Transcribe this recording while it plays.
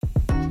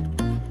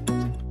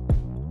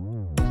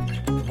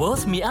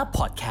Worth Me Up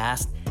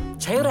Podcast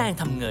ใช้แรง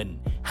ทำเงิน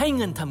ให้เ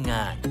งินทำง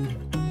าน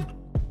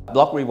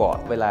Block Reward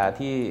เวลา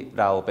ที่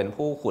เราเป็น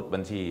ผู้ขุดบั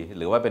ญชีห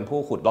รือว่าเป็นผู้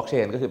ขุดบล็อกเช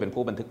นก็คือเป็น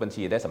ผู้บันทึกบัญ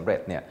ชีได้สำเร็จ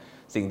เนี่ย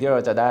สิ่งที่เรา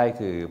จะได้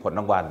คือผล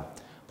ราง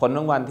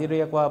วัลที่เ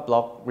รียกว่า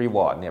Block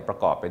Reward เนี่ยประ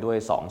กอบไปด้วย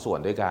2ส่วน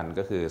ด้วยกัน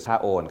ก็คือค่า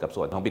โอนกับ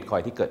ส่วนของ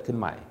Bitcoin ที่เกิดขึ้น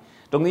ใหม่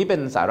ตรงนี้เป็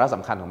นสาระส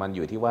ำคัญของมันอ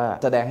ยู่ที่ว่า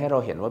แสดงให้เรา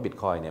เห็นว่า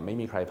Bitcoin เนี่ยไม่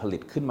มีใครผลิ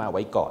ตขึ้นมาไ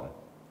ว้ก่อน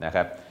นะค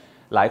รับ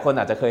หลายคน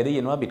อาจจะเคยได้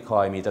ยินว่า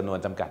Bitcoin มีจำนวน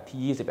จำกัด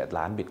ที่21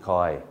ล้าน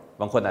Bitcoin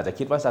บางคนอาจจะ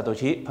คิดว่าซาโต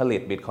ชิผลิ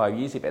ต Bitcoin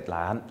 21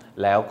ล้าน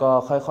แล้วก็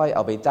ค่อยๆเอ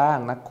าไปจ้าง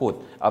นักขุด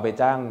เอาไป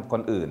จ้างค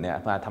นอื่นเนี่ย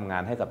มาทำงา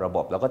นให้กับระบ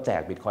บแล้วก็แจ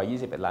ก Bitcoin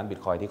 21ล้าน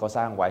Bitcoin ที่เขาส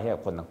ร้างไว้ให้กั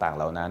บคนต่างๆเ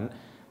หล่านั้น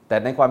แต่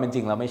ในความเป็นจ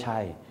ริงแล้วไม่ใช่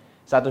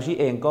ซาโตชิ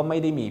เองก็ไม่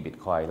ได้มี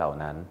Bitcoin เหล่า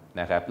นั้น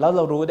นะครับแล้วเร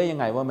ารู้ได้ยัง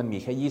ไงว่ามันมี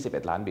แค่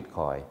21ล้าน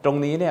Bitcoin ตรง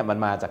นี้เนี่ยมัน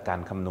มาจากกา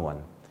รคำนวณ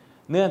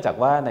เนื่องจาก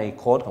ว่าใน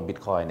โค้ดของ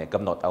Bitcoin เนี่ยก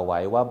ำหนดเอาไว้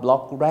ว่าบล็อ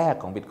กแรก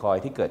ของ Bitcoin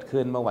ที่เกิด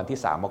ขึ้นเมื่อวันที่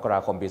3 มกรา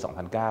คมปี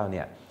 2009 เ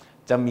นี่ย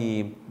จะมี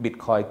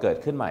Bitcoin เกิด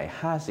ขึ้นใหม่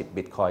50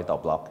 Bitcoin ต่อ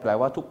บล็อกแปล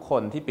ว่าทุกค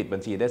นที่ปิดบั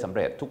ญชีได้สำเ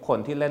ร็จทุกคน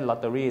ที่เล่นลอต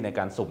เตอรี่ในก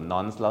ารสุ่มน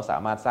อนส์แล้วสา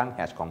มารถสร้างแฮ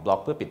ชของบล็อ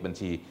กเพื่อปิดบัญ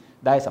ชี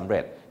ได้สำเร็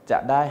จจะ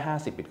ได้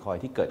50 Bitcoin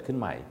ที่เกิดขึ้น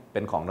ใหม่เป็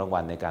นของรางวั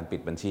ลในการปิ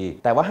ดบัญชี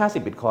แต่ว่า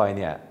50 Bitcoin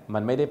เนี่ยมั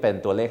นไม่ได้เป็น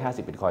ตัวเลข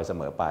50 Bitcoin เส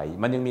มอไป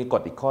มันยังมีก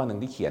ฎอีกข้อหนึ่ง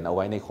ที่เขียนเอาไ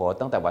ว้ในโค้ด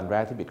ตั้งแต่วันแร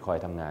กที่ Bitcoin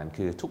ทำงาน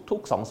คือทุก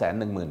ๆ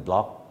 210,000 บล็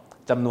อก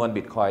จำนวน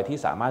Bitcoin ที่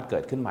สามารถเกิ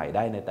ดขึ้นใหม่ไ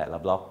ด้ในแต่ละ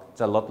บล็อก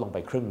จะลดลงไป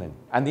ครึ่งหนึ่ง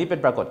อันนี้เป็น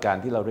ปรากฏการ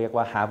ณ์ที่เราเรียก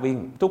ว่า halving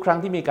ทุกครั้ง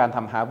ที่มีการท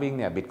ำ halving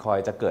เนี่ย Bitcoin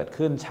จะเกิด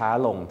ขึ้นช้า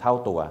ลงเท่า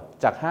ตัว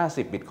จาก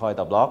50 Bitcoin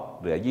ต่อบล็อก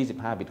เหลือ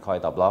25 Bitcoin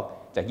ต่อบล็อก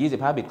จาก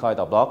25 Bitcoin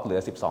ต่อบล็อกเหลือ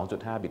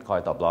 12.5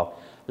 Bitcoin ต่อบล็อก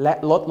และ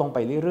ลดลงไป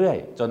เรื่อย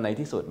ๆจนใน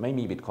ที่สุดไม่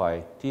มี Bitcoin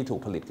ที่ถูก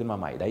ผลิตขึ้นมา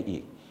ใหม่ได้อี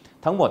ก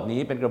ทั้งหมด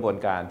นี้เป็นกระบวน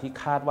การที่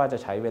คาดว่าจะ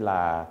ใช้เวลา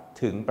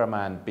ถึงประม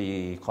าณปี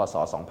คศ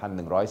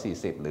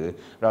 2140 หรือ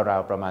รา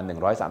วๆประมาณ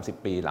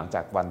130 ปีหลังจ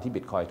ากวันที่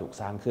Bitcoin ถูก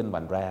สร้างขึ้น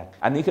วันแรก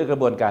อันนี้คือกระ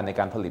บวนการใน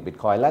การผลิต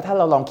Bitcoin และถ้าเ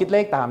ราลองคิดเล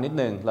ขตามนิด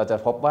นึงเราจะ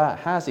พบว่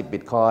า50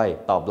 Bitcoin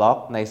ต่อบล็อก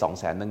ใน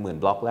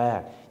 210,000 บล็อกแรก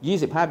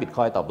25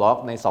 Bitcoin ต่อบล็อก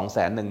ใน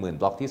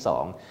 210,000 บล็อกที่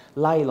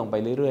2ไล่ลงไป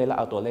เรื่อยๆแล้วเ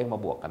อาตัวเลขมา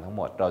บวกกันทั้งห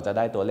มดเราจะไ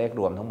ด้ตัวเลข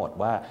รวมทั้งหมด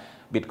ว่า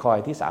Bitcoin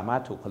ที่สามาร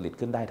ถถูกผลิต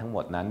ขึ้นได้ทั้งหม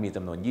ดนั้นมีจ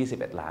ำนวน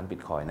21ล้าน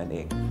Bitcoin นั่นเอ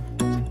ง